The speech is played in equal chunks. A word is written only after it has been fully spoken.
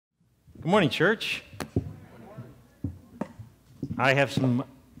Good morning, church. I have some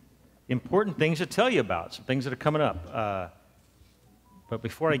important things to tell you about, some things that are coming up. But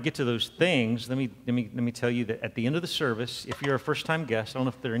before I get to those things, let me tell you that at the end of the service, if you're a first-time guest, I don't know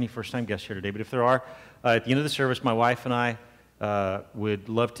if there are any first-time guests here today, but if there are, at the end of the service, my wife and I would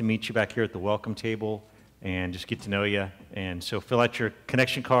love to meet you back here at the welcome table and just get to know you. And so fill out your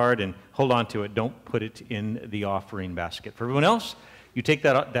connection card and hold on to it. Don't put it in the offering basket. For everyone else, you take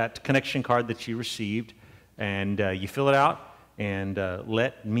that connection card that you received and you fill it out and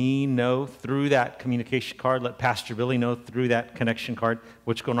let me know through that communication card, let Pastor Billy know through that connection card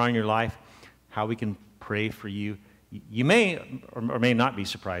what's going on in your life, how we can pray for you. You may or may not be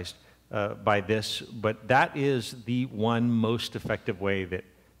surprised by this, but that is the one most effective way that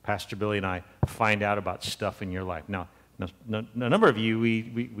Pastor Billy and I find out about stuff in your life. Now, a number of you,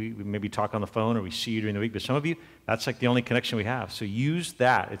 we maybe talk on the phone or we see you during the week, but some of you, that's like the only connection we have. So use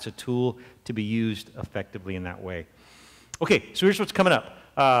that. It's a tool to be used effectively in that way. Okay, so here's what's coming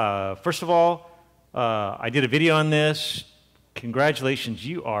up. First of all, I did a video on this. Congratulations,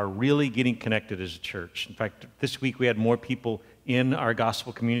 you are really getting connected as a church. In fact, this week we had more people in our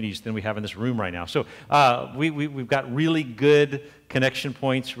gospel communities than we have in this room right now. So we've got really good connection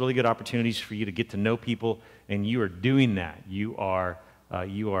points, really good opportunities for you to get to know people, and you are doing that. You are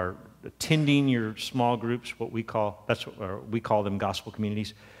attending your small groups, we call them gospel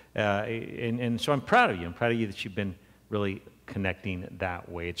communities, and so I'm proud of you. I'm proud of you that you've been really connecting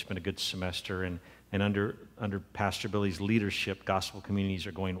that way. It's been a good semester, and under Pastor Billy's leadership, gospel communities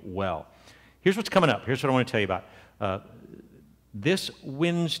are going well. Here's what's coming up. Here's what I want to tell you about. This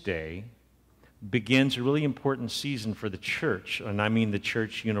Wednesday begins a really important season for the church, and I mean the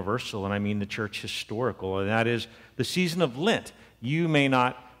church universal, and I mean the church historical, and that is the season of Lent. You may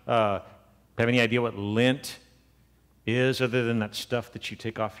not have any idea what Lent is, other than that stuff that you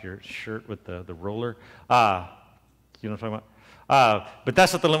take off your shirt with the roller. You know what I'm talking about? But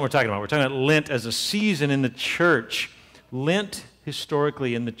that's not the Lent we're talking about. We're talking about Lent as a season in the church. Lent,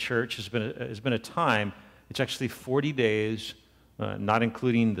 historically in the church, has been a time. It's actually 40 days, not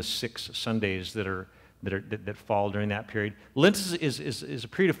including the 6 Sundays that fall during that period. Lent is a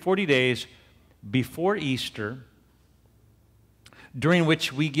period of 40 days before Easter, during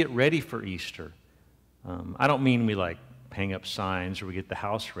which we get ready for Easter. I don't mean we like hang up signs or we get the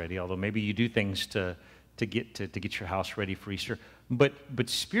house ready, although maybe you do things to get your house ready for Easter. But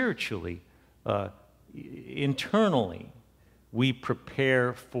spiritually, internally, we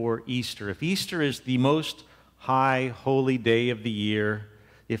prepare for Easter. If Easter is the most high holy day of the year,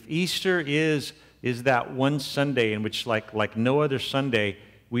 if Easter is that one Sunday in which, like no other Sunday,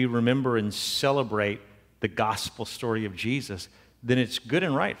 we remember and celebrate the gospel story of Jesus, then it's good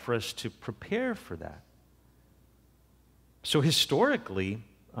and right for us to prepare for that. So historically,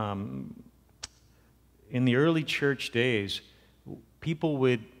 in the early church days, people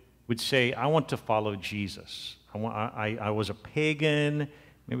would say, I want to follow Jesus. I was a pagan.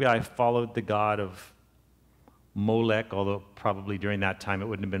 Maybe I followed the god of Molech, although probably during that time it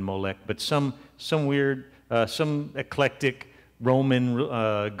wouldn't have been Molech, but some weird, some eclectic Roman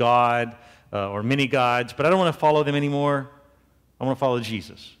god or many gods, but I don't want to follow them anymore. I want to follow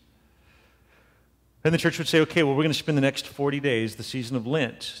Jesus. And the church would say, okay, well, we're going to spend the next 40 days, the season of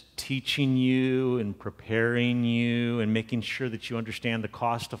Lent, teaching you and preparing you and making sure that you understand the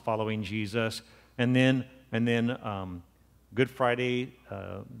cost of following Jesus. And then Good Friday,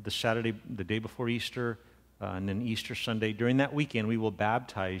 the Saturday, the day before Easter, and then Easter Sunday, during that weekend, we will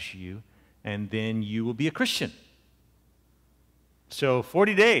baptize you, and then you will be a Christian. So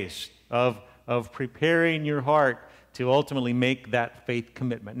 40 days of preparing your heart to ultimately make that faith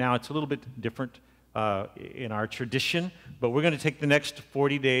commitment. Now, it's a little bit different in our tradition, but we're going to take the next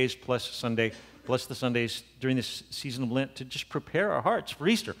 40 days plus Sunday, plus the Sundays during this season of Lent to just prepare our hearts for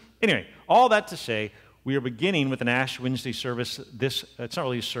Easter. Anyway, all that to say, we are beginning with an Ash Wednesday service. It's not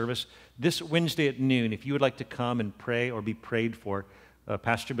really a service. This Wednesday at noon, if you would like to come and pray or be prayed for,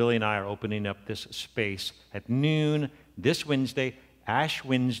 Pastor Billy and I are opening up this space at noon this Wednesday, Ash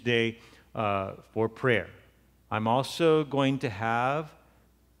Wednesday, for prayer. I'm also going to have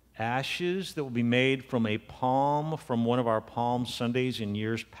ashes that will be made from a palm from one of our Palm Sundays in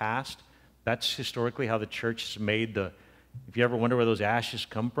years past. That's historically how the church has made if you ever wonder where those ashes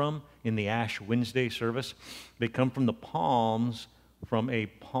come from in the Ash Wednesday service, they come from the palms from a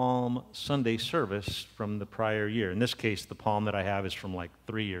Palm Sunday service from the prior year. In this case, the palm that I have is from like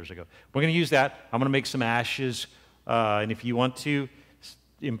 3 years ago. We're going to use that. I'm going to make some ashes, and if you want to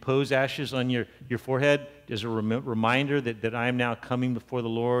impose ashes on your forehead as a reminder that I am now coming before the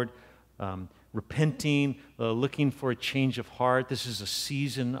Lord, repenting, looking for a change of heart. This is a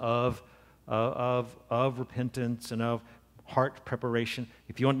season of of repentance and of heart preparation.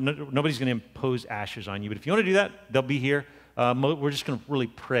 If you want, nobody's going to impose ashes on you, but if you want to do that, they'll be here. We're just going to really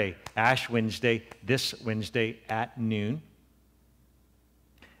pray. Ash Wednesday, this Wednesday at noon.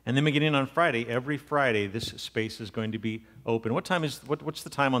 And then beginning on Friday, every Friday, this space is going to be open. What's the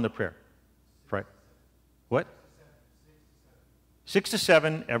time on the prayer? Friday. What? 6 to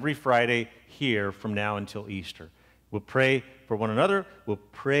 7 every Friday here from now until Easter. We'll pray for one another. We'll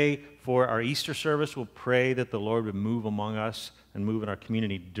pray for our Easter service. We'll pray that the Lord would move among us and move in our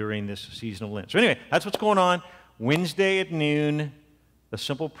community during this season of Lent. So anyway, that's what's going on. Wednesday at noon, the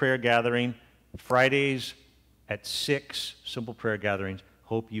simple prayer gathering. Fridays at 6, simple prayer gatherings.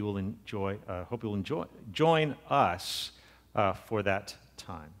 Hope you will join us for that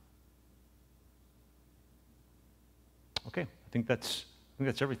time. Okay, I think that's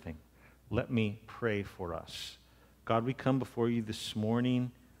everything. Let me pray for us. God, we come before you this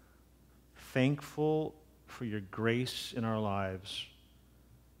morning thankful for your grace in our lives,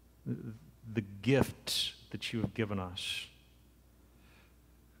 the gift that you have given us.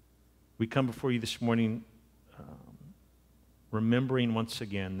 We come before you this morning remembering once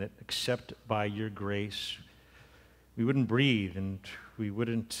again that except by your grace, we wouldn't breathe and we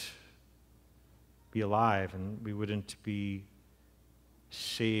wouldn't be alive and we wouldn't be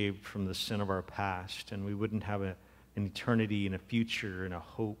saved from the sin of our past and we wouldn't have an eternity and a future and a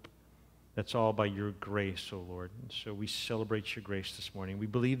hope. That's all by your grace, O Lord. And so we celebrate your grace this morning. We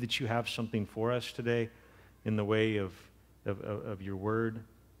believe that you have something for us today in the way of your word,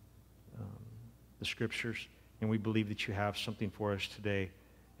 the scriptures. And we believe that you have something for us today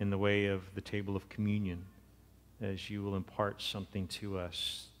in the way of the table of communion, as you will impart something to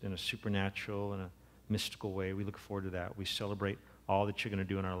us in a supernatural and a mystical way. We look forward to that. We celebrate all that you're going to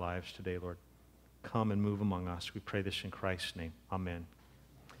do in our lives today, Lord. Come and move among us. We pray this in Christ's name. Amen.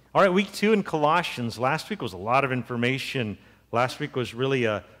 All right, week 2 in Colossians. Last week was a lot of information. Last week was really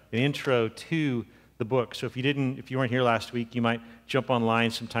an intro to the book. So if you weren't here last week, you might jump online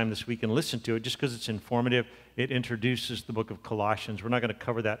sometime this week and listen to it just because it's informative. It introduces the book of Colossians. We're not going to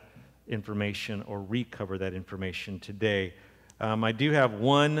cover that information or recover that information today. I do have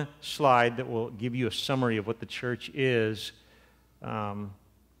one slide that will give you a summary of what the church is, or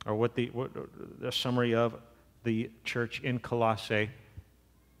a summary of the church in Colossae.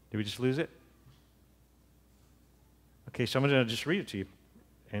 Did we just lose it? Okay, so I'm going to just read it to you.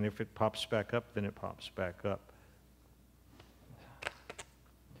 And if it pops back up, then it pops back up.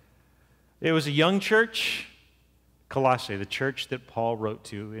 It was a young church, Colossae, the church that Paul wrote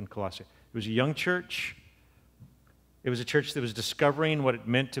to in Colossae. It was a young church. It was a church that was discovering what it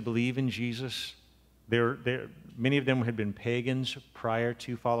meant to believe in Jesus. Many of them had been pagans prior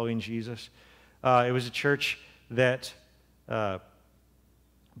to following Jesus. It was a church that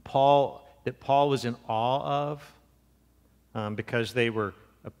Paul was in awe of because they were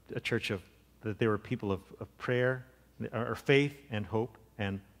a church that they were people of prayer, or faith and hope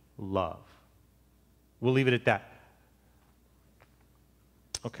and love. We'll leave it at that.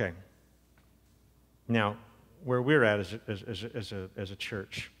 Okay. Now, where we're at as a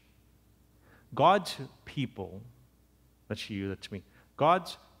church, God's people, that's you, that's me,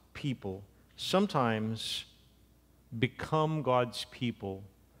 God's people sometimes become God's people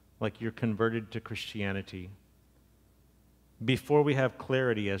like you're converted to Christianity before we have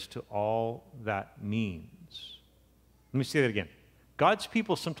clarity as to all that means. Let me say that again. God's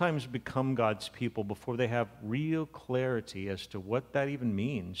people sometimes become God's people before they have real clarity as to what that even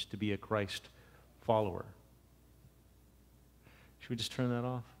means to be a Christ follower. Should we just turn that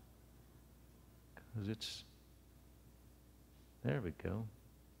off? Because there we go. All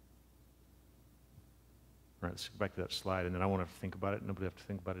right, let's go back to that slide, and then I won't have to think about it. Nobody have to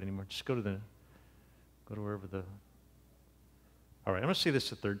think about it anymore. Just go to wherever the... All right, I'm going to say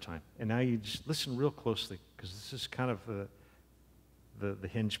this a third time, and now you just listen real closely, because this is kind of the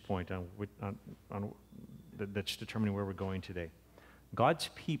hinge point on that's determining where we're going today. God's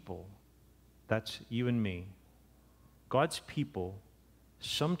people, that's you and me, God's people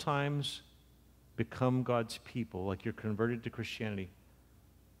sometimes become God's people, like you're converted to Christianity,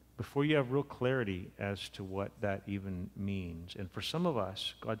 before you have real clarity as to what that even means. And for some of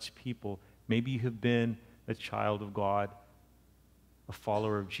us, God's people, maybe you have been a child of God, a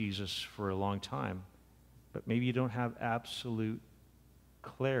follower of Jesus for a long time, but maybe you don't have absolute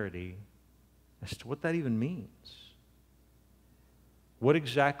clarity as to what that even means. What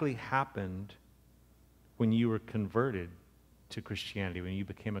exactly happened when you were converted to Christianity, when you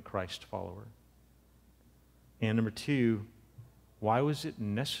became a Christ follower? And number two, why was it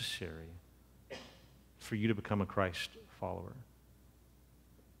necessary for you to become a Christ follower?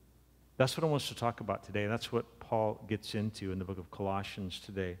 That's what I want us to talk about today, and that's what Paul gets into in the book of Colossians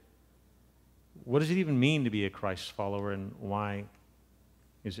today. What does it even mean to be a Christ follower, and why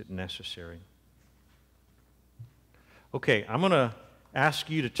is it necessary? Okay, I'm going to ask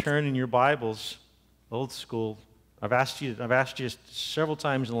you to turn in your Bibles, old school. I've asked you several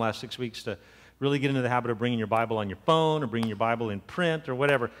times in the last 6 weeks to really get into the habit of bringing your Bible on your phone or bringing your Bible in print or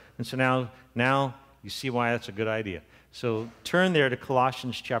whatever. And so now you see why that's a good idea. So turn there to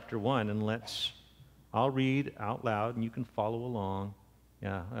Colossians chapter 1, and I'll read out loud, and you can follow along.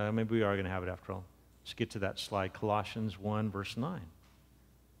 Yeah, maybe we are going to have it after all. Let's get to that slide, Colossians 1, verse 9.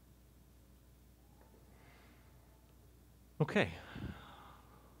 Okay.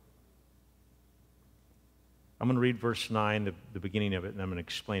 I'm going to read verse 9, the beginning of it, and I'm going to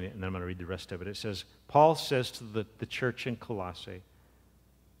explain it, and then I'm going to read the rest of it. It says, Paul says to the church in Colossae,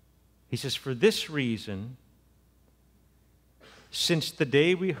 he says, "For this reason, since the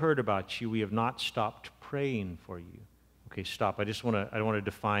day we heard about you, we have not stopped praying for you." Okay, stop. I want to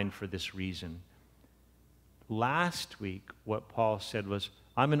define "for this reason." Last week, what Paul said was,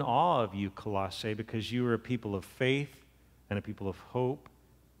 "I'm in awe of you, Colossae, because you are a people of faith and a people of hope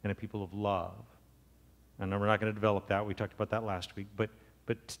and a people of love." And we're not going to develop that. We talked about that last week.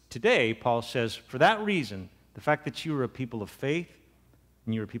 But today, Paul says, for that reason, the fact that you are a people of faith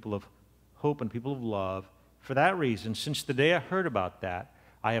and you're a people of hope and people of love, for that reason, since the day I heard about that,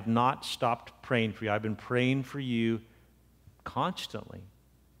 I have not stopped praying for you. I've been praying for you constantly.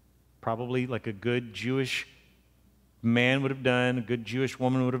 Probably like a good Jewish man would have done, a good Jewish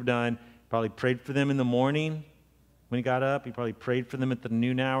woman would have done. Probably prayed for them in the morning when he got up. He probably prayed for them at the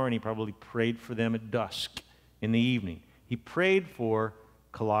noon hour, and he probably prayed for them at dusk in the evening. He prayed for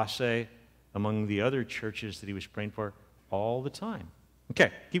Colossae among the other churches that he was praying for all the time.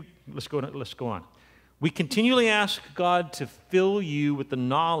 Okay, let's go on. We continually ask God to fill you with the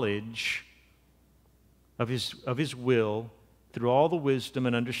knowledge of his will through all the wisdom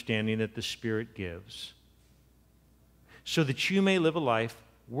and understanding that the Spirit gives, so that you may live a life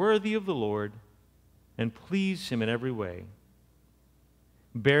worthy of the Lord and please him in every way,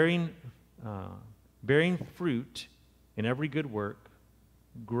 bearing fruit in every good work,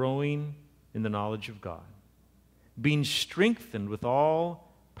 growing in the knowledge of God, being strengthened with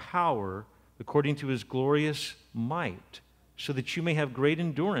all power according to his glorious might, so that you may have great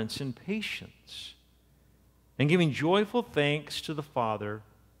endurance and patience, and giving joyful thanks to the Father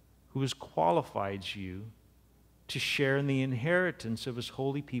who has qualified you to share in the inheritance of his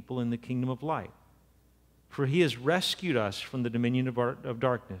holy people in the kingdom of light. For he has rescued us from the dominion of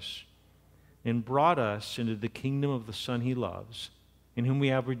darkness and brought us into the kingdom of the Son he loves, in whom we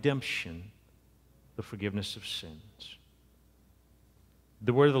have redemption, the forgiveness of sins.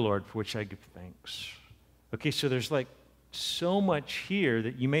 The word of the Lord, for which I give thanks. Okay, so there's like so much here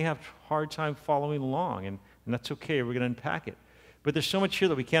that you may have a hard time following along, and that's okay. We're going to unpack it. But there's so much here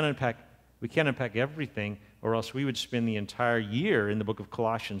that we can't unpack. We can't unpack everything, or else we would spend the entire year in the book of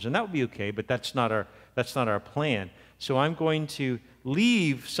Colossians, and that would be okay, but that's not our plan. So I'm going to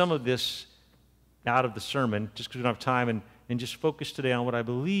leave some of this out of the sermon, just because we don't have time, and just focus today on what I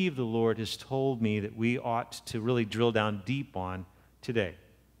believe the Lord has told me that we ought to really drill down deep on today.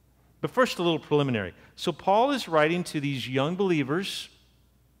 But first, a little preliminary. So Paul is writing to these young believers.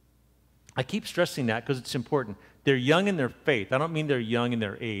 I keep stressing that because it's important. They're young in their faith. I don't mean they're young in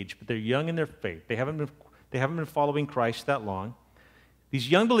their age, but they're young in their faith. They haven't been following Christ that long.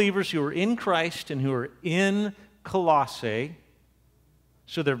 These young believers who are in Christ and who are in Colossae,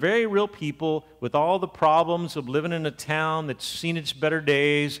 so they're very real people with all the problems of living in a town that's seen its better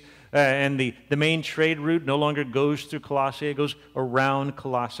days, and the main trade route no longer goes through Colossae, it goes around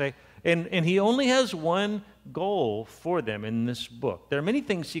Colossae. And he only has one goal for them in this book. There are many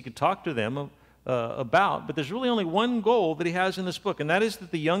things he could talk to them about, but there's really only one goal that he has in this book, and that is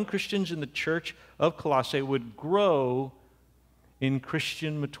that the young Christians in the church of Colossae would grow in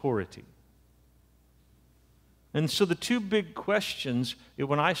Christian maturity. And so the two big questions,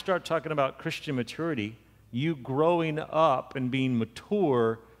 when I start talking about Christian maturity, you growing up and being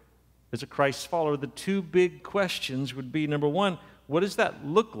mature as a Christ follower, the two big questions would be, number one, what does that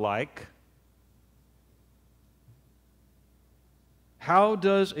look like? How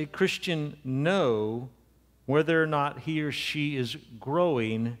does a Christian know whether or not he or she is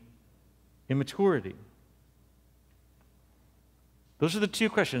growing in maturity? Those are the two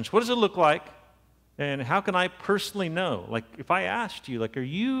questions. What does it look like? And how can I personally know? Like, if I asked you, like, are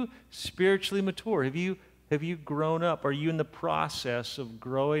you spiritually mature? Have you grown up? Are you in the process of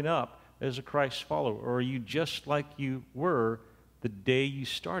growing up as a Christ follower? Or are you just like you were the day you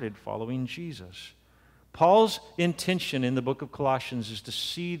started following Jesus? Paul's intention in the book of Colossians is to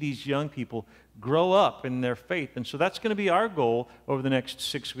see these young people grow up in their faith. And so that's going to be our goal over the next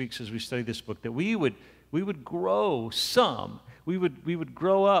 6 weeks as we study this book, that we would grow some. We would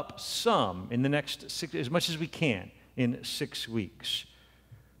grow up some in the next 6, as much as we can in 6 weeks.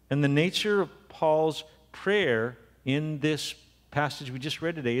 And the nature of Paul's prayer in this passage we just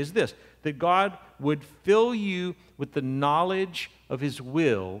read today is this: that God would fill you with the knowledge of His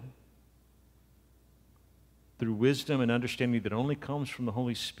will through wisdom and understanding that only comes from the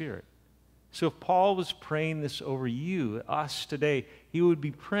Holy Spirit. So if Paul was praying this over you, us today, he would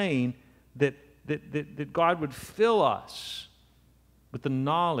be praying that God would fill us with the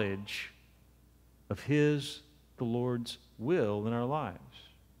knowledge of the Lord's will in our lives.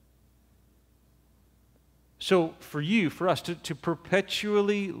 So for us to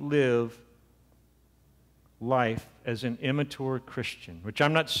perpetually live life as an immature Christian, which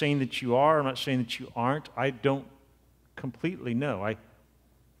I'm not saying that you are, I'm not saying that you aren't. I don't completely know. I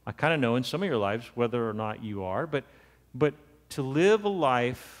kind of know in some of your lives whether or not you are, but to live a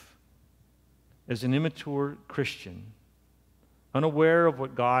life as an immature Christian, unaware of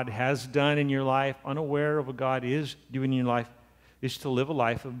what God has done in your life, unaware of what God is doing in your life, is to live a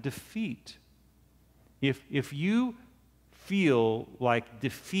life of defeat. If you feel like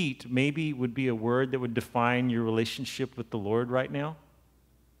defeat maybe would be a word that would define your relationship with the Lord right now,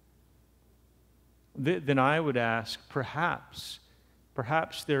 then I would ask, perhaps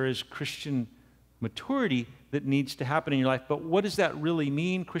there is Christian maturity that needs to happen in your life. But what does that really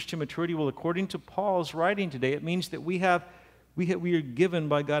mean, Christian maturity? Well, according to Paul's writing today, it means that we are given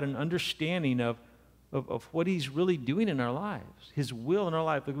by God an understanding of what He's really doing in our lives, His will in our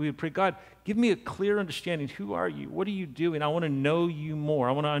life. Like we would pray, God, give me a clear understanding. Who are you? What are you doing? I want to know you more.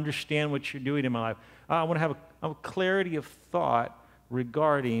 I want to understand what you're doing in my life. I want to have a clarity of thought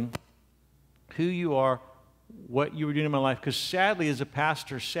regarding who you are, what you were doing in my life. Because sadly, as a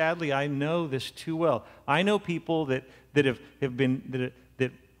pastor, I know this too well. I know people that have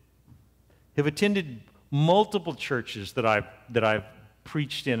attended multiple churches that I've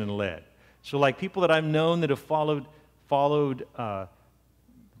preached in and led. So like people that I've known that have followed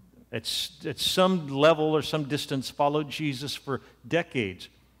at some level or some distance, followed Jesus for decades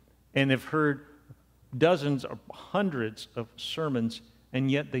and have heard dozens or hundreds of sermons,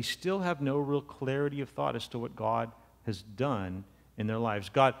 and yet they still have no real clarity of thought as to what God has done in their lives,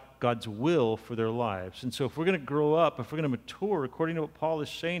 God's will for their lives. And so if we're going to grow up, if we're going to mature, according to what Paul is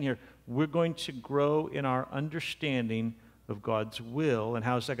saying here, we're going to grow in our understanding of God's will. And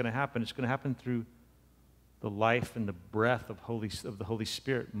how is that going to happen? It's going to happen through the life and the breath of the Holy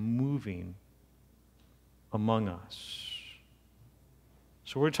Spirit moving among us.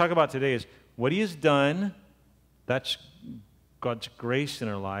 So what we're going to talk about today is what He has done. That's God's grace in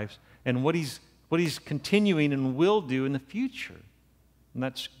our lives, and what He's continuing and will do in the future. And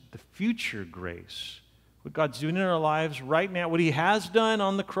that's the future grace. What God's doing in our lives right now, what He has done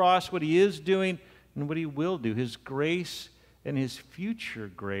on the cross, what He is doing, and what He will do. His grace and His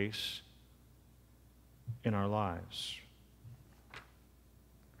future grace in our lives.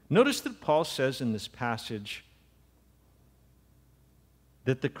 Notice that Paul says in this passage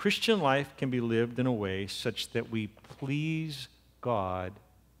that the Christian life can be lived in a way such that we please God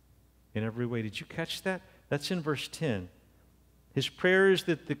in every way. Did you catch that? That's in verse 10. His prayer is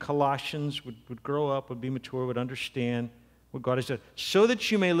that the Colossians would grow up, would be mature, would understand what God has done, so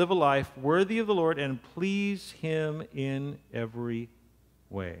that you may live a life worthy of the Lord and please Him in every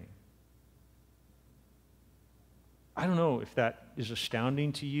way. I don't know if that is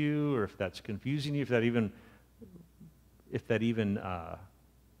astounding to you, or if that's confusing you, if that even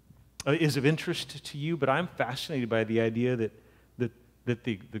is of interest to you. But I'm fascinated by the idea that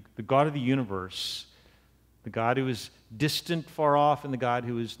the God of the universe, the God who is distant, far off, and the God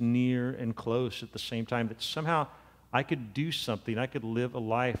who is near and close at the same time, that somehow I could do something, I could live a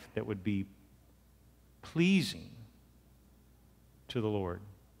life that would be pleasing to the Lord.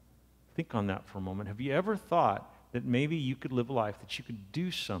 Think on that for a moment. Have you ever thought that maybe you could live a life, that you could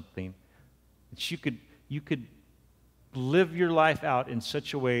do something, that you could live your life out in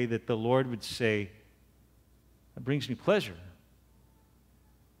such a way that the Lord would say, that brings me pleasure?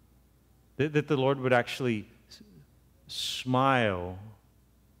 That the Lord would actually smile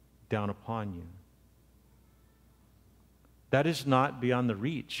down upon you. That is not beyond the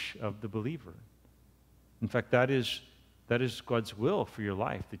reach of the believer. In fact, that is God's will for your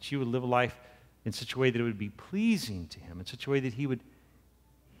life, that you would live a life in such a way that it would be pleasing to Him, in such a way that He would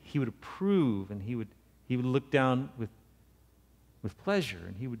approve, and He would look down with pleasure,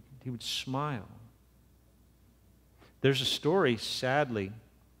 and He would smile. There's a story, sadly,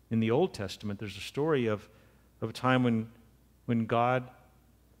 in the Old Testament, there's a story of a time when God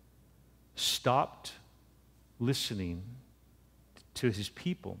stopped listening to his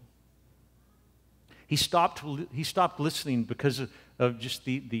people. He stopped listening because of just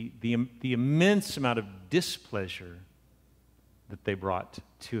the immense amount of displeasure that they brought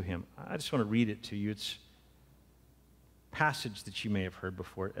to him. I just want to read it to you. It's a passage that you may have heard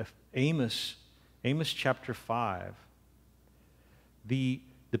before. Amos chapter 5. The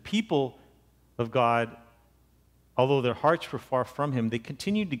people of God, although their hearts were far from him, they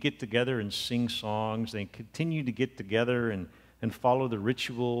continued to get together and sing songs. They continued to get together and follow the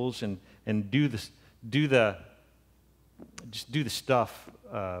rituals and do the stuff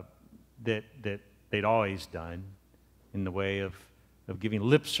that they'd always done in the way of giving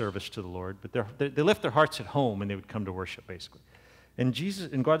lip service to the Lord. But they left their hearts at home and they would come to worship, basically.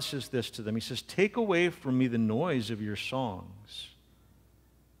 And God says this to them. He says, "Take away from me the noise of your songs.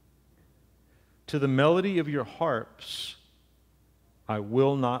 To the melody of your harps I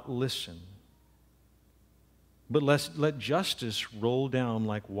will not listen. But let justice roll down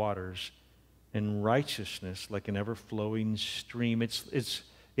like waters and righteousness like an ever-flowing stream." It's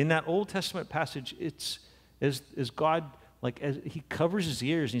in that Old Testament passage, it's as God, like, as he covers his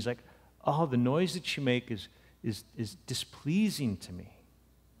ears and he's like, "Oh, the noise that you make is displeasing to me.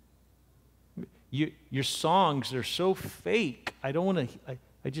 Your songs are so fake. I don't want to.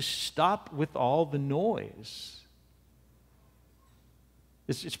 I just stop with all the noise."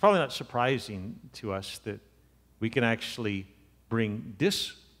 It's probably not surprising to us that we can actually bring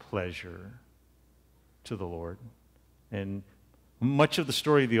displeasure to the Lord. And much of the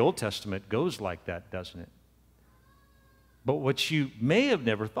story of the Old Testament goes like that, doesn't it? But what you may have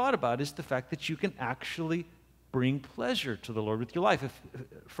never thought about is the fact that you can actually bring pleasure to the Lord with your life.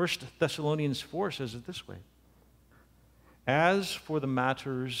 1 Thessalonians 4 says it this way: As for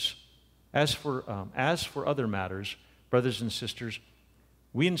other matters, brothers and sisters,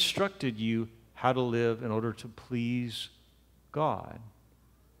 we instructed you how to live in order to please God,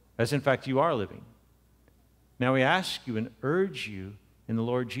 as in fact you are living. Now we ask you and urge you in the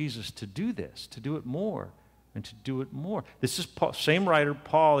Lord Jesus to do this, to do it more, and to do it more. This is Paul, same writer,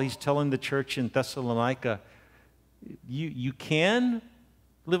 Paul. He's telling the church in Thessalonica, you can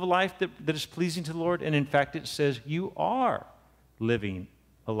live a life that is pleasing to the Lord, and in fact it says you are living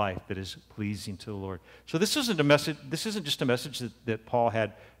a life that is pleasing to the Lord. So this isn't just a message that Paul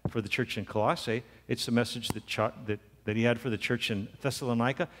had for the church in Colossae. It's a message that he had for the church in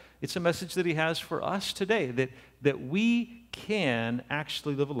Thessalonica. It's a message that he has for us today, that we can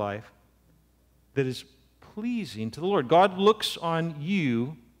actually live a life that is pleasing to the Lord. God looks on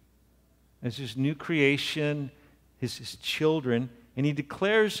you as his new creation, his children, and he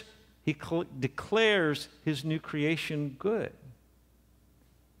declares his new creation good.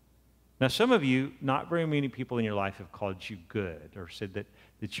 Now, some of you, not very many people in your life have called you good or said that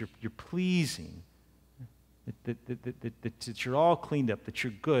you're pleasing, that you're all cleaned up, that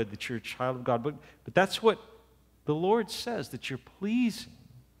you're good, that you're a child of God. But that's what the Lord says, that you're pleasing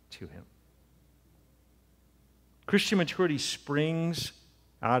to him. Christian maturity springs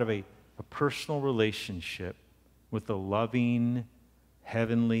out of a personal relationship with a loving,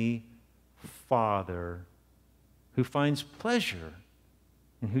 heavenly Father who finds pleasure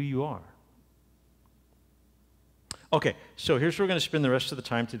in who you are. Okay, so here's where we're going to spend the rest of the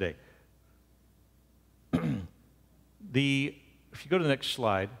time today. If you go to the next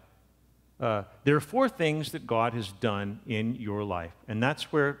slide, there are 4 things that God has done in your life, and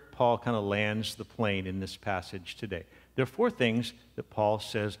that's where Paul kind of lands the plane in this passage today. There are 4 things that Paul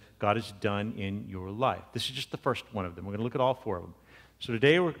says God has done in your life. This is just the first one of them. We're going to look at all 4 of them. So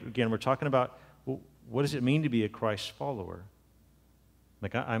today, we're talking about, well, what does it mean to be a Christ follower?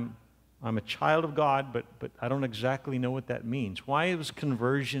 Like, I'm a child of God, but I don't exactly know what that means. Why was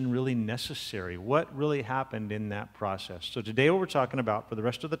conversion really necessary? What really happened in that process? So today what we're talking about for the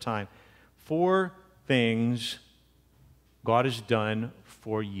rest of the time, 4 things God has done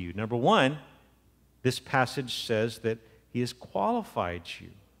for you. Number 1, this passage says that he has qualified you.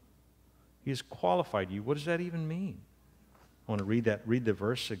 He has qualified you. What does that even mean? I want to read the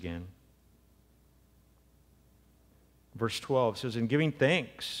verse again. Verse 12 says, "In giving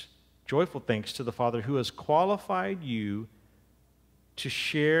thanks, joyful thanks to the Father who has qualified you to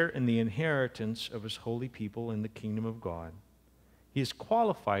share in the inheritance of his holy people in the kingdom of God." He has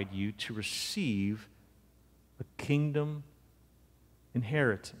qualified you to receive a kingdom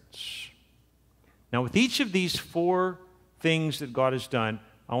inheritance. Now, with each of these 4 things that God has done,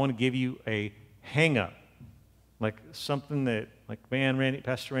 I want to give you a hang-up, like something that, like, man,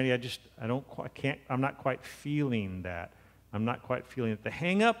 Pastor Randy, I'm not quite feeling that. I'm not quite feeling it. The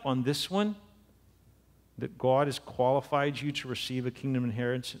hang up on this one, that God has qualified you to receive a kingdom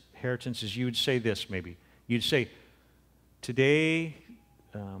inheritance, is you would say this maybe. You'd say, today,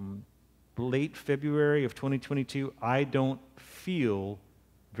 late February of 2022, I don't feel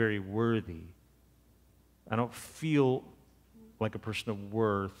very worthy. I don't feel like a person of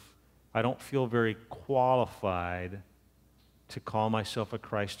worth. I don't feel very qualified to call myself a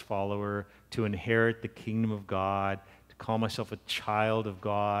Christ follower, to inherit the kingdom of God, to call myself a child of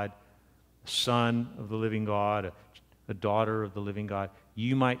God, a son of the living God, a daughter of the living God.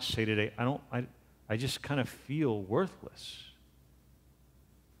 You might say today, I just kind of feel worthless.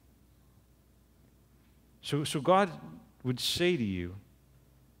 So God would say to you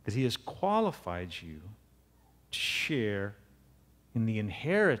that he has qualified you to share in the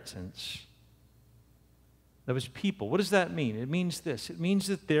inheritance of his people. What does that mean? It means this. It means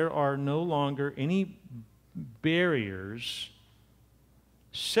that there are no longer any barriers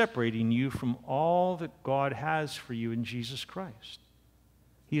separating you from all that God has for you in Jesus Christ.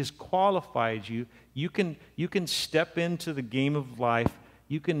 He has qualified you. You can step into the game of life.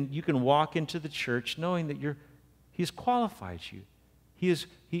 You can walk into the church knowing that he has qualified you.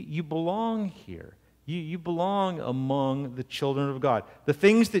 You belong here. You belong among the children of God. The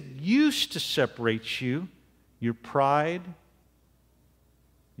things that used to separate you, your pride,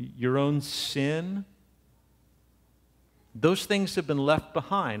 your own sin, those things have been left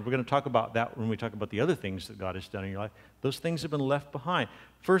behind. We're going to talk about that when we talk about the other things that God has done in your life. Those things have been left behind.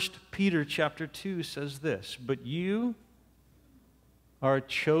 1 Peter chapter 2 says this, but you are a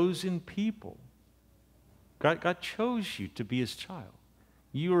chosen people. God chose you to be his child.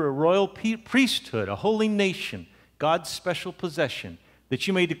 You are a royal priesthood, a holy nation, God's special possession, that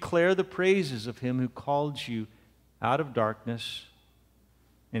you may declare the praises of him who called you out of darkness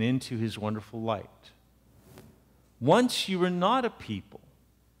and into his wonderful light. Once you were not a people,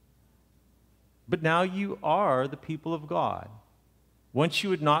 but now you are the people of God. Once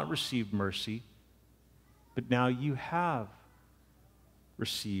you had not received mercy, but now you have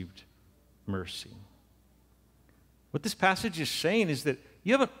received mercy. What this passage is saying is that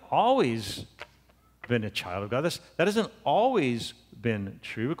you haven't always been a child of God. That hasn't always been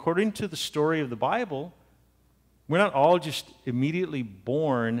true. According to the story of the Bible, we're not all just immediately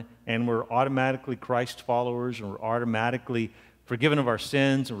born and we're automatically Christ followers and we're automatically forgiven of our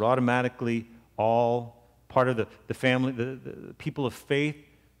sins and we're automatically all part of the family, the people of faith.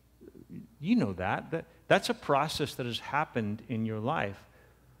 You know that's a process that has happened in your life.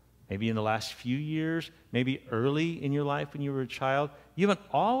 Maybe in the last few years, maybe early in your life when you were a child. You haven't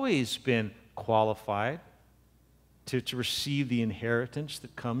always been qualified to receive the inheritance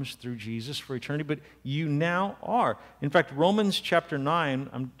that comes through Jesus for eternity, but you now are. In fact, Romans chapter 9,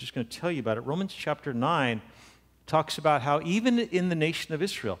 I'm just going to tell you about it. Romans chapter 9 talks about how even in the nation of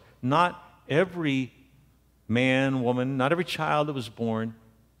Israel, not every man, woman, not every child that was born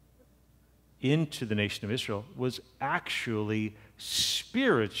into the nation of Israel was actually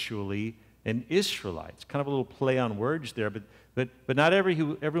spiritually an Israelite. It's kind of a little play on words there, but not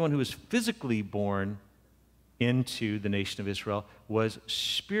everyone who was physically born into the nation of Israel was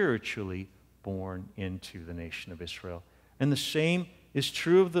spiritually born into the nation of Israel. And the same is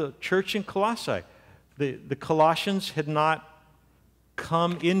true of the church in Colossae. The Colossians had not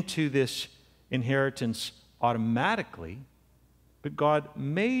come into this inheritance automatically, but God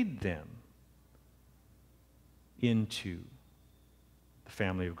made them into the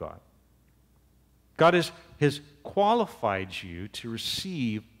family of God. God has qualified you to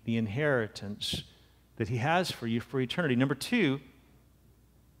receive the inheritance that he has for you for eternity. Number two,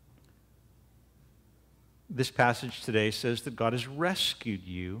 this passage today says that God has rescued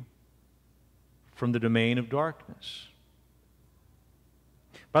you from the domain of darkness.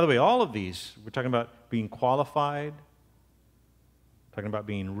 By the way, all of these, we're talking about being qualified, talking about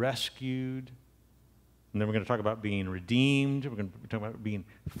being rescued, and then we're going to talk about being redeemed. We're going to talk about being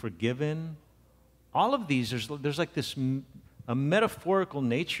forgiven. All of these, there's like this a metaphorical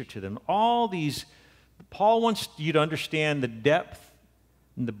nature to them. All these, Paul wants you to understand the depth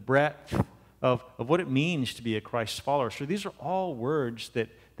and the breadth of what it means to be a Christ follower. So these are all words that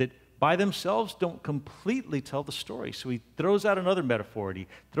by themselves don't completely tell the story. So he throws out another metaphor, and he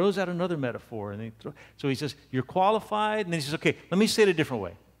throws out another metaphor. So he says, you're qualified, and then he says, okay, let me say it a different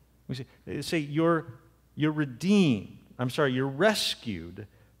way. Let me say you're redeemed. You're rescued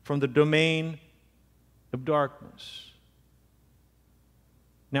from the domain of darkness.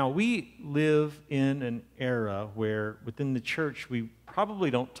 Now, we live in an era where within the church we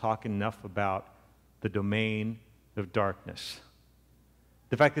probably don't talk enough about the domain of darkness.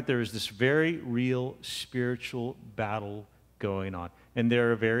 The fact that there is this very real spiritual battle going on. And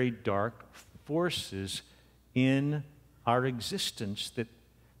there are very dark forces in our existence that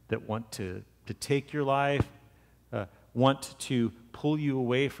want to take your life, want to pull you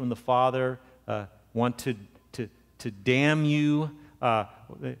away from the Father, want to damn you,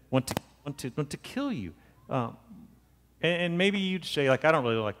 want to kill you. And maybe you'd say, like, I don't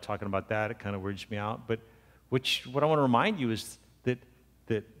really like talking about that. It kind of weirds me out. But what I want to remind you is that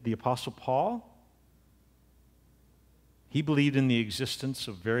the Apostle Paul, he believed in the existence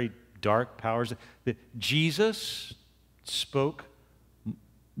of very dark powers. That Jesus spoke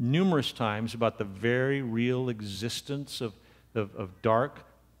numerous times about the very real existence of dark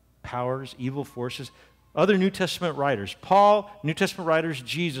powers, evil forces. Other New Testament writers, Paul, New Testament writers,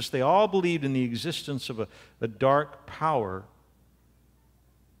 Jesus, they all believed in the existence of a dark power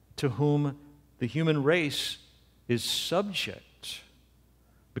to whom the human race is subject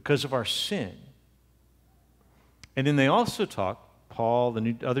because of our sin. And then they also talk, Paul,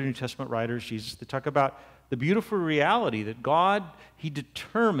 other New Testament writers, Jesus, they talk about the beautiful reality that God, He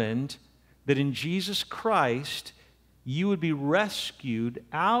determined that in Jesus Christ you would be rescued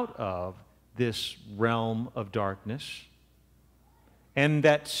out of this realm of darkness, and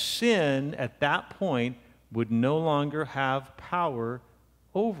that sin at that point would no longer have power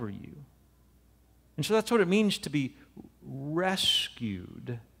over you. And so that's what it means to be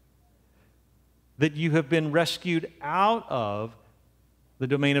rescued, that you have been rescued out of the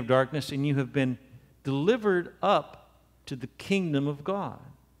domain of darkness and you have been delivered up to the kingdom of God.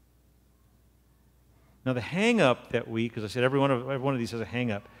 Now the hang-up that because I said every one of these has a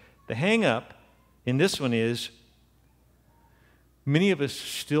hang-up. The hang-up in this one is many of us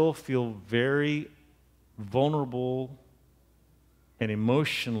still feel very vulnerable and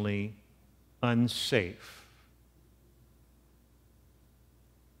emotionally unsafe.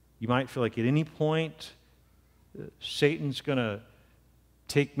 You might feel like at any point Satan's going to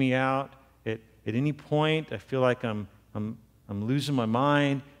take me out. At any point I feel like I'm losing my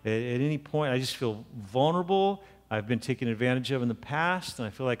mind. At any point I just feel vulnerable. I've been taken advantage of in the past, and I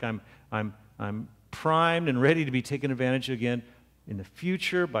feel like I'm primed and ready to be taken advantage of again in the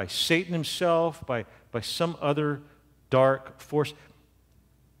future by Satan himself, by some other dark force.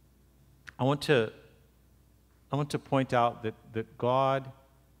 I want to point out that God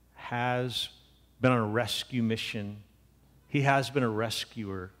has been on a rescue mission. He has been a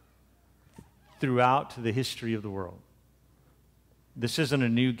rescuer throughout the history of the world. This isn't a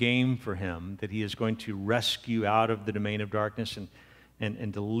new game for him, that he is going to rescue out of the domain of darkness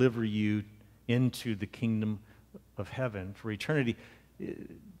and deliver you into the kingdom of heaven for eternity.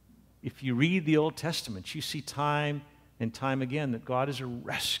 If you read the Old Testament, you see time and time again that God is a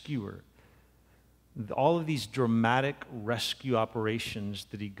rescuer. All of these dramatic rescue operations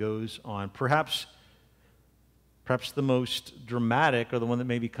that he goes on, perhaps the most dramatic, or the one that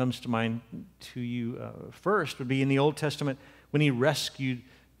maybe comes to mind to you first, would be in the Old Testament when he rescued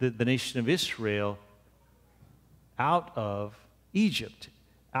the nation of Israel out of Egypt,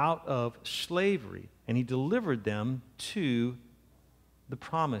 out of slavery, and he delivered them to the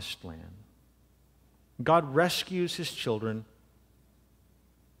promised land. God rescues his children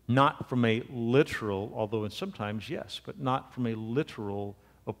not from a literal, although sometimes yes, but not from a literal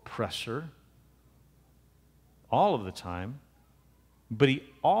oppressor all of the time, but he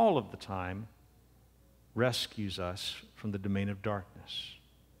all of the time rescues us from the domain of darkness.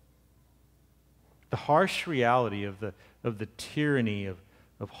 The harsh reality of the tyranny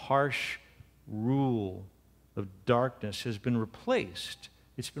of harsh rule of darkness has been replaced.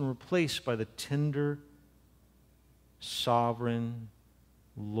 It's been replaced by the tender, sovereign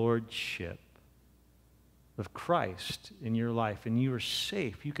lordship of Christ in your life, and you are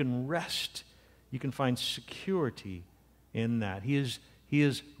safe. You can rest. You can find security in that. He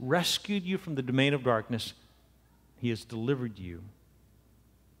has rescued you from the domain of darkness. He has delivered you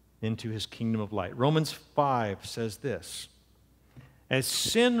into his kingdom of light. Romans 5 says this: as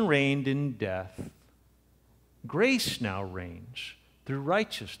sin reigned in death, grace now reigns through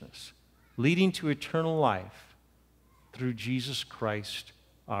righteousness, leading to eternal life through Jesus Christ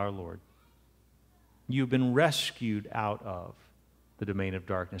our Lord. You've been rescued out of the domain of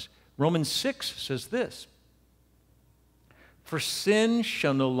darkness. Romans 6 says this: for sin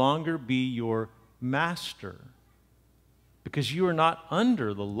shall no longer be your master, because you are not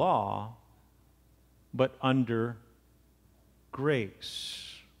under the law, but under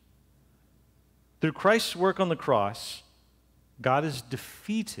grace. Through Christ's work on the cross, God has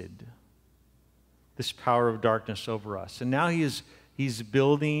defeated this power of darkness over us. And now he's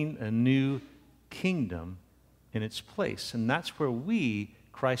building a new kingdom in its place. And that's where we,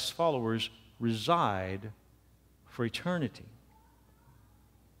 Christ's followers, reside for eternity.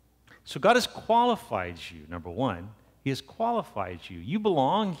 So God has qualified you, number one. He has qualified you. You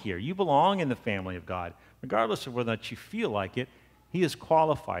belong here. You belong in the family of God. Regardless of whether or not you feel like it, He has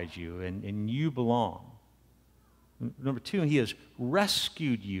qualified you, and you belong. Number two, He has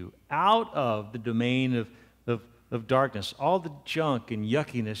rescued you out of the domain of darkness, all the junk and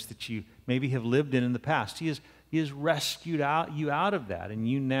yuckiness that you maybe have lived in the past. He has rescued you out of that, and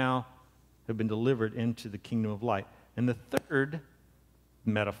you now have been delivered into the kingdom of light. And the third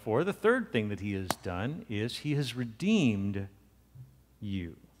metaphor, the third thing that He has done is He has redeemed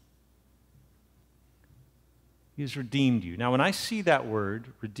you. He has redeemed you. Now, when I see that word,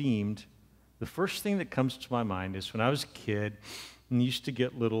 redeemed, the first thing that comes to my mind is when I was a kid and used to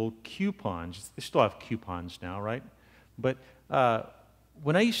get little coupons. They still have coupons now, right? But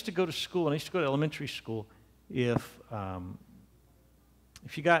when I used to go to school, and I used to go to elementary school, if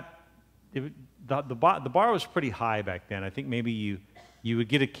you got, the bar was pretty high back then. I think maybe you would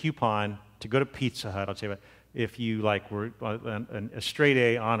get a coupon to go to Pizza Hut, I'll tell you about, if you were a straight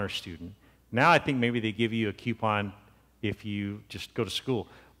A honor student. Now I think maybe they give you a coupon if you just go to school.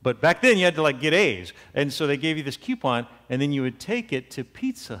 But back then you had to get A's. And so they gave you this coupon, and then you would take it to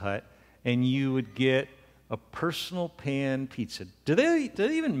Pizza Hut, and you would get a personal pan pizza. Do they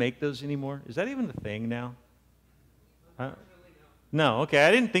even make those anymore? Is that even a thing now? No, okay,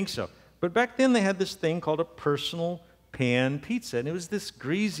 I didn't think so. But back then they had this thing called a personal pan pizza, and it was this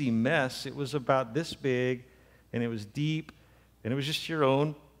greasy mess. It was about this big, and it was deep, and it was just your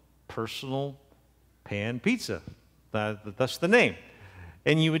own personal pan pizza. That's the name.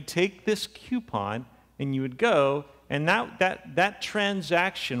 And you would take this coupon, and you would go, and that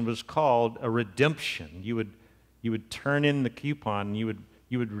transaction was called a redemption. You would turn in the coupon, and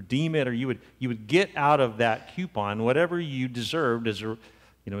you would redeem it, or you would get out of that coupon whatever you deserved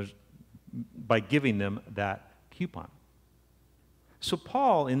by giving them that coupon. So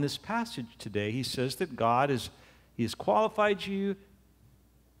Paul, in this passage today, he says that God He has qualified you,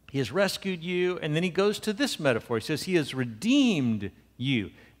 He has rescued you, and then he goes to this metaphor. He says He has redeemed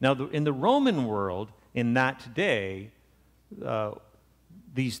you. Now, in the Roman world, in that day,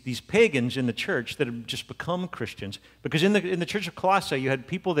 these pagans in the church that had just become Christians, because in the church of Colossae, you had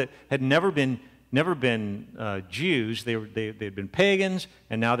people that had never been Jews. They had been pagans,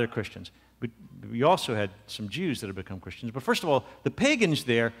 and now they're Christians. But we also had some Jews that had become Christians. But first of all, the pagans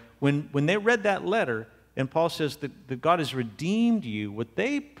there, when they read that letter, and Paul says that God has redeemed you, what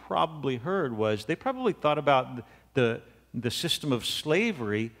they probably heard was, they probably thought about the system of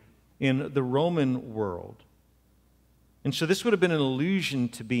slavery in the Roman world. And so this would have been an allusion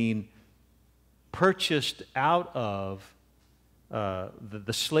to being purchased out of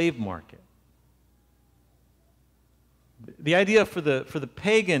the slave market. The idea for the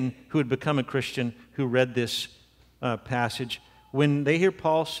pagan who had become a Christian who read this passage, when they hear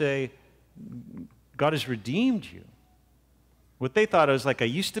Paul say, God has redeemed you, what they thought was I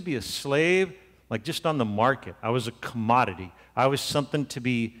used to be a slave, just on the market. I was a commodity. I was something to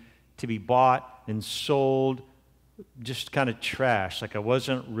be bought and sold, just kind of trash. I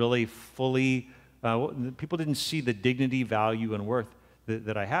wasn't really fully, people didn't see the dignity, value, and worth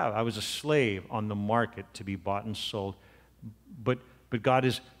that I have. I was a slave on the market to be bought and sold. But God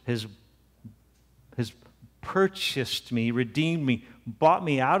has purchased me, redeemed me, bought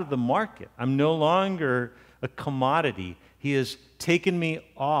me out of the market. I'm no longer a commodity. He has taken me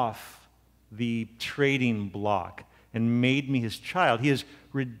off the trading block and made me His child. He has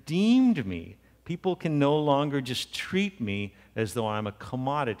redeemed me. People can no longer just treat me as though I'm a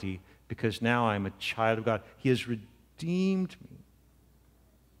commodity, because now I'm a child of God. He has redeemed me.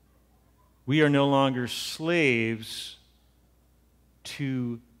 We are no longer slaves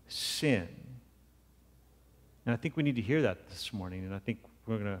to sin. And I think we need to hear that this morning, and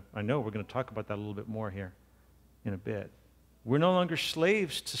I know we're going to talk about that a little bit more here in a bit. We're no longer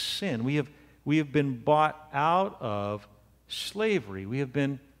slaves to sin. We have been bought out of slavery. We have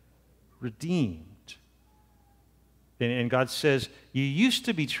been redeemed. And God says, you used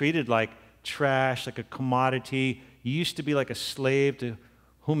to be treated like trash, like a commodity. You used to be like a slave to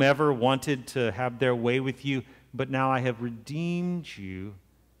whomever wanted to have their way with you, but now I have redeemed you.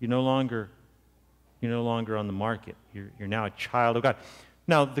 You're no longer on the market. You're now a child of God.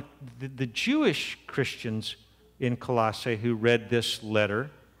 Now, the Jewish Christians in Colossae who read this letter,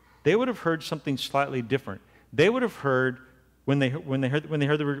 they would have heard something slightly different. They would have heard, when they heard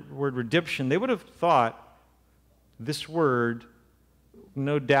the word redemption, they would have thought this word,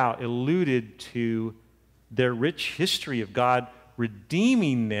 no doubt, alluded to their rich history of God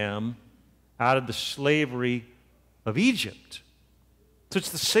redeeming them out of the slavery of Egypt. So it's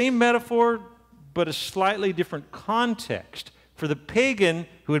the same metaphor, but a slightly different context For the pagan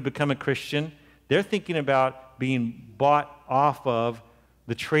who had become a Christian, they're thinking about being bought off of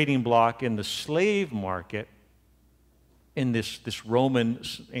the trading block in the slave market in this Roman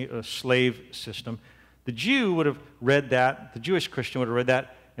slave system. The Jew would have read that, the Jewish Christian would have read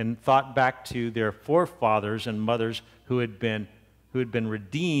that and thought back to their forefathers and mothers who had been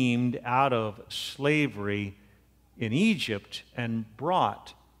redeemed out of slavery in Egypt and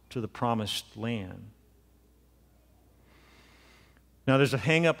brought to the promised land. Now there's a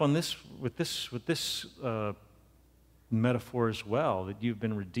hang up on this with this metaphor as well, that you've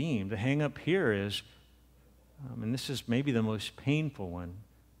been redeemed. The hang up here is, and this is maybe the most painful one.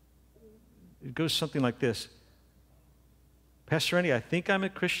 It goes something like this. Pastor Randy, I think I'm a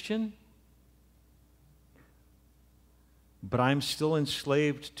Christian, but I'm still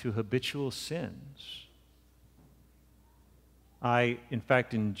enslaved to habitual sins. I, in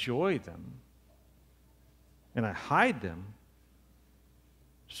fact, enjoy them, and I hide them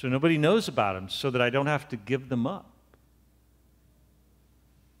so nobody knows about them, so that I don't have to give them up.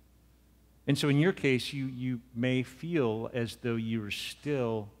 And so in your case, you may feel as though you are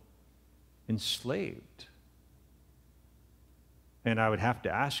still enslaved. And I would have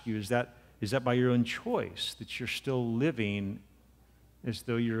to ask you, is that by your own choice that you're still living as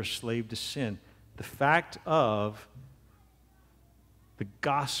though you're a slave to sin? The fact of the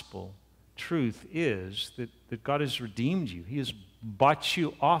gospel truth is that God has redeemed you. He has bought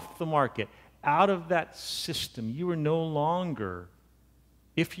you off the market, out of that system. You are no longer,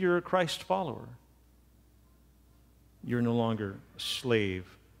 if you're a Christ follower, you're no longer a slave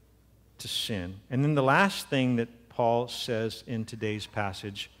to sin. And then the last thing that Paul says in today's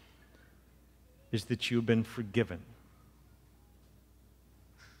passage is that you've been forgiven.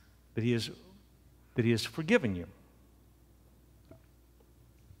 That he has forgiven you.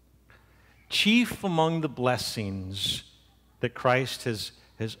 Chief among the blessings that Christ has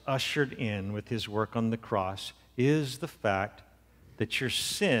ushered in with his work on the cross is the fact that your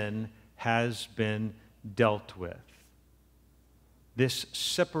sin has been dealt with. This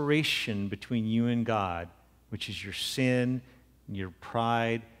separation between you and God, which is your sin, your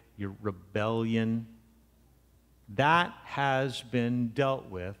pride, your rebellion, that has been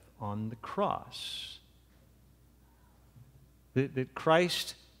dealt with on the cross. That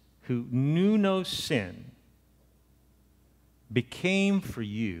Christ, who knew no sin, became for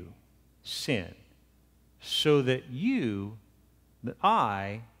you sin, so that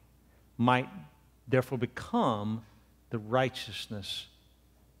I might therefore become the righteousness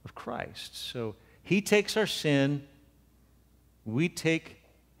of Christ. So he takes our sin, we take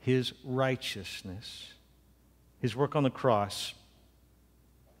his righteousness. His work on the cross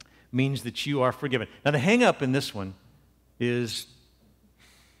means that you are forgiven. Now the hang up in this one is,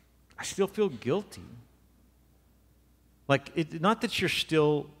 I still feel guilty. Not that you're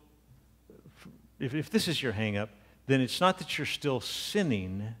still, if this is your hang up, then it's not that you're still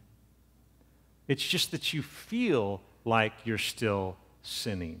sinning. It's just that you feel like you're still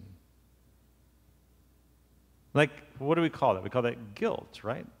sinning. What do we call that? We call that guilt,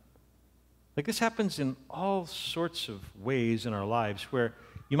 right? This happens in all sorts of ways in our lives, where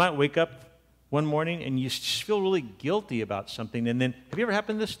you might wake up one morning and you just feel really guilty about something, and then, have you ever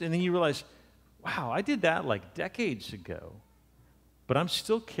happened this? And then you realize, wow, I did that decades ago, but I'm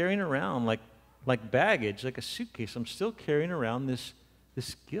still carrying around like baggage, like a suitcase. I'm still carrying around this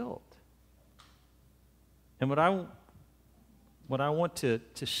guilt. And what I want to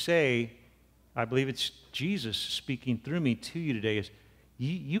say, I believe it's Jesus speaking through me to you today, is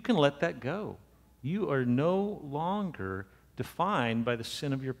you can let that go. You are no longer defined by the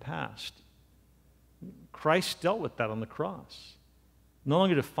sin of your past. Christ dealt with that on the cross. No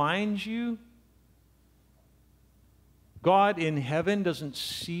longer defines you. God in heaven doesn't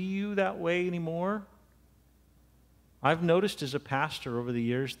see you that way anymore. I've noticed as a pastor over the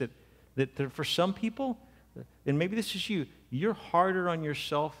years that for some people, and maybe this is you, you're harder on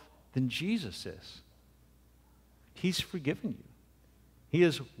yourself than Jesus is. He's forgiven you. He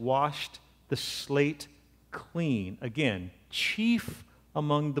has washed the slate clean. Again, chief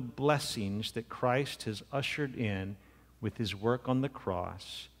among the blessings that Christ has ushered in with his work on the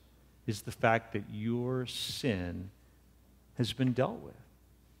cross is the fact that your sin has been dealt with.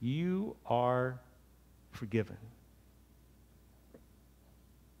 You are forgiven.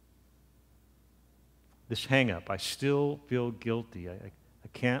 This hang up, I still feel guilty. I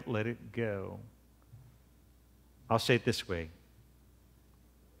can't let it go. I'll say it this way.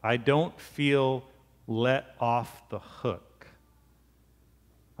 I don't feel let off the hook.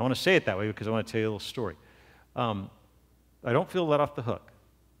 I want to say it that way because I want to tell you a little story. I don't feel let off the hook.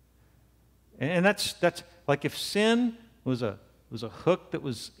 And that's like if sin was a was a hook that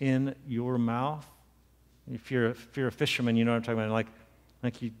was in your mouth. If you're a fisherman, you know what I'm talking about.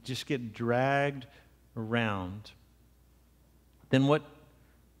 Like you just get dragged around. Then what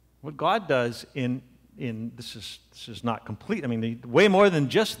God does in this is not complete. I mean, way more than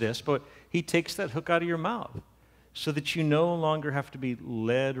just this, but he takes that hook out of your mouth so that you no longer have to be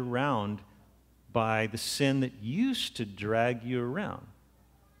led around by the sin that used to drag you around.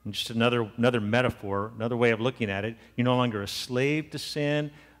 And just another metaphor, another way of looking at it, you're no longer a slave to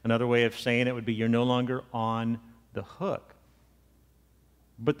sin. Another way of saying it would be you're no longer on the hook.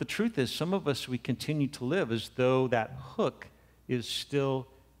 But the truth is, some of us, we continue to live as though that hook is still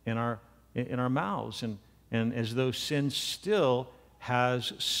in our mouths, and as though sin still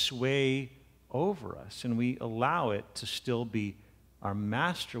has sway over us, and we allow it to still be our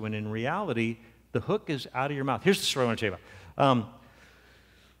master, when in reality, the hook is out of your mouth. Here's the story I want to tell you about.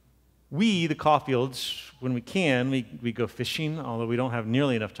 We, the Cawfields, when we can, we go fishing, although we don't have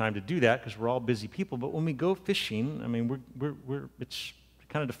nearly enough time to do that because we're all busy people. But when we go fishing, I mean, it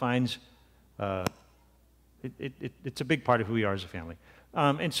kind of defines, it's a big part of who we are as a family.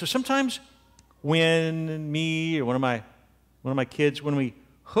 And so sometimes when me or one of my kids, when we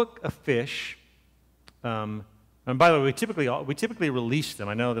hook a fish, and by the way, we typically release them.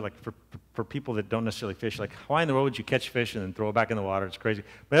 I know that, like, for people that don't necessarily fish, like, why in the world would you catch fish and then throw it back in the water? It's crazy.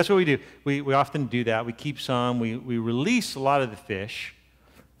 But that's what we do. We often do that. We keep some. We release a lot of the fish.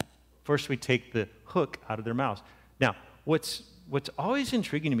 First, we take the hook out of their mouths. Now, what's always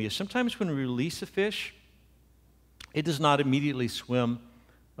intriguing to me is sometimes when we release a fish, it does not immediately swim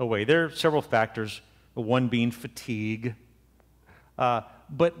away. There are several factors, one being fatigue.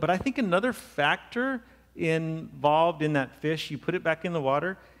 But I think another factor involved in that fish, you put it back in the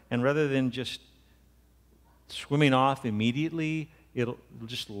water, and rather than just swimming off immediately, it'll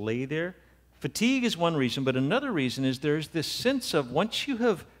just lay there. Fatigue is one reason, but another reason is there's this sense of once you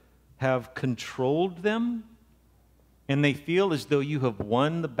have controlled them and they feel as though you have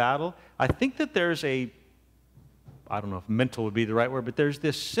won the battle, I think that there's I don't know if mental would be the right word, but there's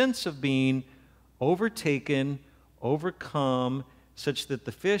this sense of being overtaken, overcome, such that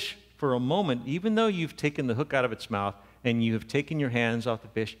the fish, for a moment, even though you've taken the hook out of its mouth and you have taken your hands off the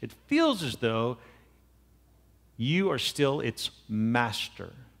fish, it feels as though you are still its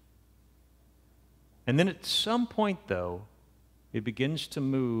master. And then at some point, though, it begins to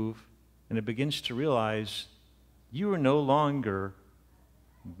move and it begins to realize you are no longer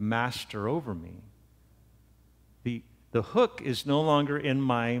master over me. The hook is no longer in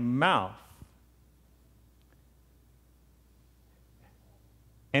my mouth.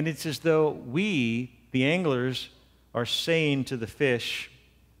 And it's as though we, the anglers, are saying to the fish,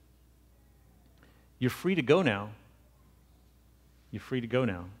 you're free to go now. You're free to go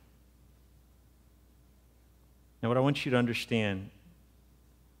now. Now, what I want you to understand,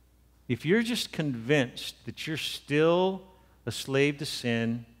 if you're just convinced that you're still a slave to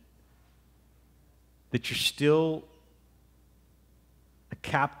sin, that you're still a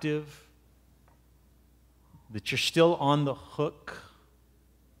captive, that you're still on the hook,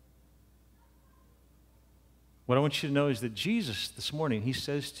 what I want you to know is that Jesus, this morning, he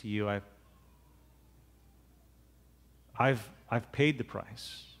says to you, I've paid the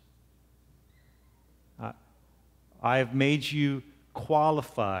price. I have made you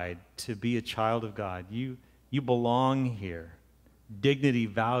qualified to be a child of God. You belong here. Dignity,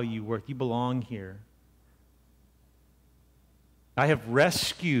 value, worth, you belong here. I have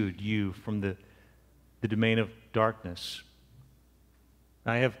rescued you from the domain of darkness.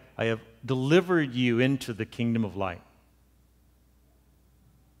 I have delivered you into the kingdom of light.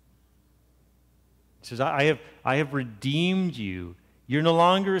 He says, I have redeemed you. You're no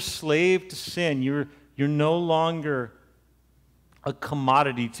longer a slave to sin. You're no longer a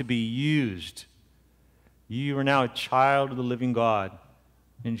commodity to be used. You are now a child of the living God.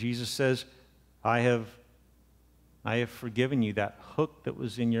 And Jesus says, I have forgiven you that hook that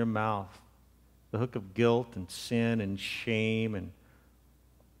was in your mouth, the hook of guilt and sin and shame and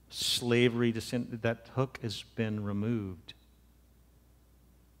slavery to sin. That hook has been removed.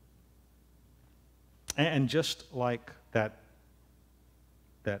 And just like that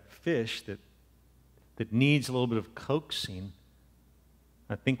fish that needs a little bit of coaxing,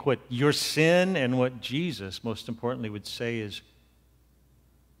 I think what your sin and what Jesus, most importantly, would say is,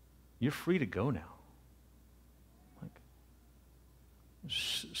 you're free to go now. Like,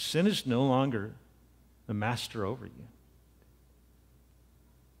 sin is no longer the master over you.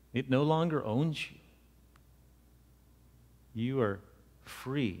 It no longer owns you. You are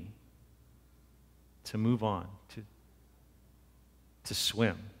free to move on, to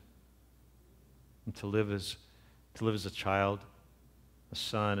swim, and to live as a child a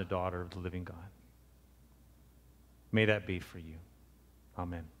son, a daughter of the living God. May that be for you.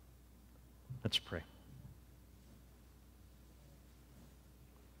 Amen. Let's pray.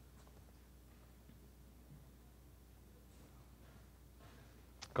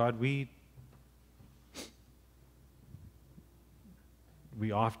 God, we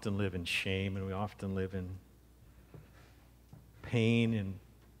often live in shame, and we often live in pain and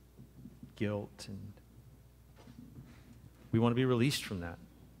guilt, and we want to be released from that.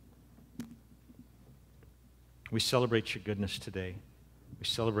 We celebrate your goodness today. We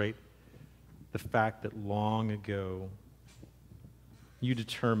celebrate the fact that long ago you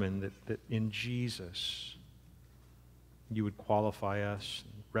determined that in Jesus you would qualify us,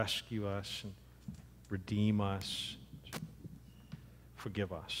 and rescue us, and redeem us, and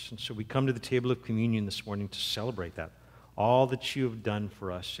forgive us. And so we come to the table of communion this morning to celebrate that, all that you have done for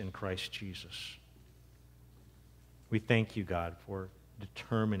us in Christ Jesus. We thank you, God, for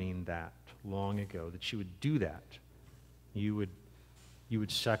determining that long ago, that you would do that. You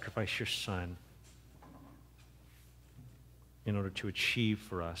would sacrifice your Son in order to achieve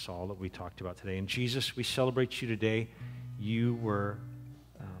for us all that we talked about today. And Jesus, we celebrate you today. You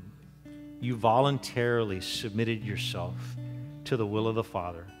voluntarily submitted yourself to the will of the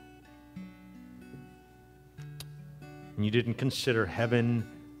Father. And you didn't consider heaven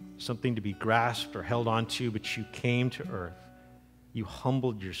something to be grasped or held onto, but you came to earth. You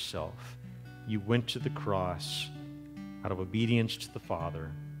humbled yourself. You went to the cross out of obedience to the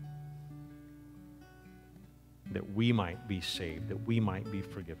Father, that we might be saved, that we might be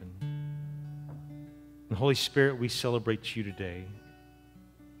forgiven. And Holy Spirit, we celebrate you today.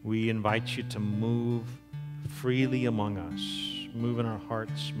 We invite you to move freely among us, move in our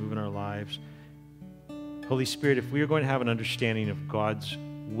hearts, move in our lives. Holy Spirit, if we are going to have an understanding of God's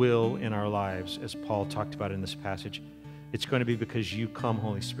will in our lives, as Paul talked about in this passage, it's going to be because you come,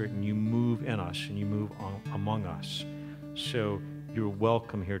 Holy Spirit, and you move in us and you move among us. So you're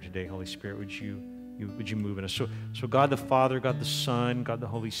welcome here today, Holy Spirit. Would you move in us? So God the Father, God the Son, God the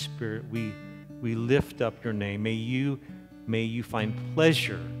Holy Spirit, we lift up your name. May you find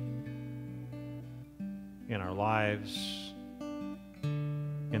pleasure in our lives,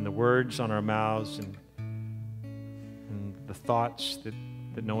 in the words on our mouths, and the thoughts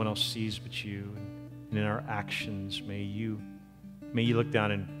that no one else sees but you, and in our actions. May you look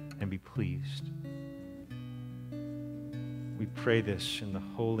down and be pleased. We pray this in the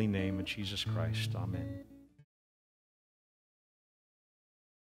holy name of Jesus Christ. Amen.